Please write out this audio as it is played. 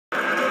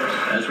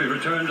As we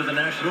return to the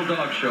National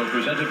Dog Show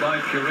presented by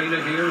Purina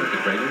here at the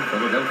Greater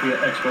Philadelphia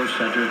Expo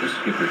Center, the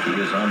Schipperkes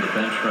is on the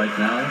bench right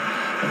now,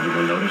 and you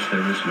will notice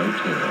there is no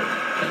tail,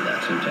 and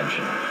that's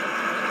intentional.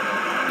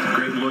 A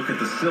great look at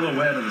the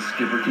silhouette of the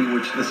Schipperke,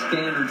 which the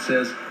standard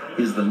says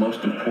is the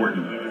most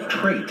important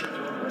trait.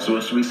 So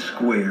as we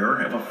square,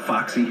 have a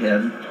foxy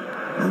head,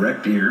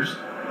 erect ears,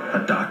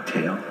 a dock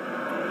tail,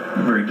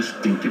 a very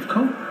distinctive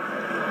coat.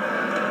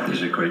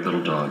 These are great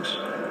little dogs.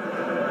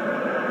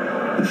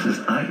 This is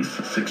Ice,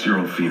 a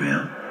 6-year-old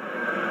female.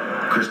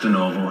 Kristen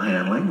Oval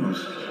handling,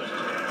 who's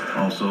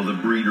also the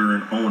breeder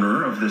and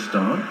owner of this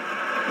dog,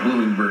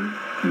 Bloomingburg,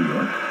 New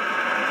York.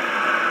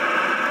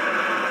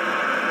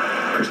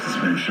 Kristen's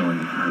been showing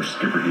her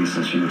Schipperke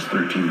since she was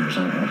 13 years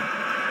old.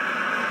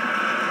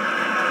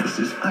 This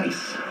is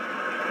Ice,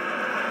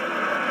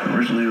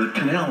 originally the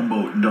canal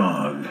boat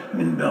dog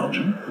in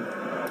Belgium.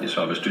 You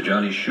saw Mr.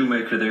 Johnny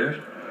Shoemaker there,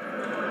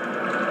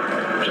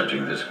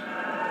 judging this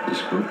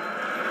group.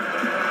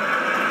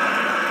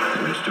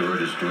 The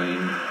steward is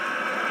Dwayne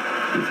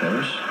Booth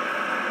Harris,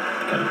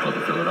 kind of Club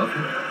of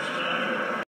Philadelphia.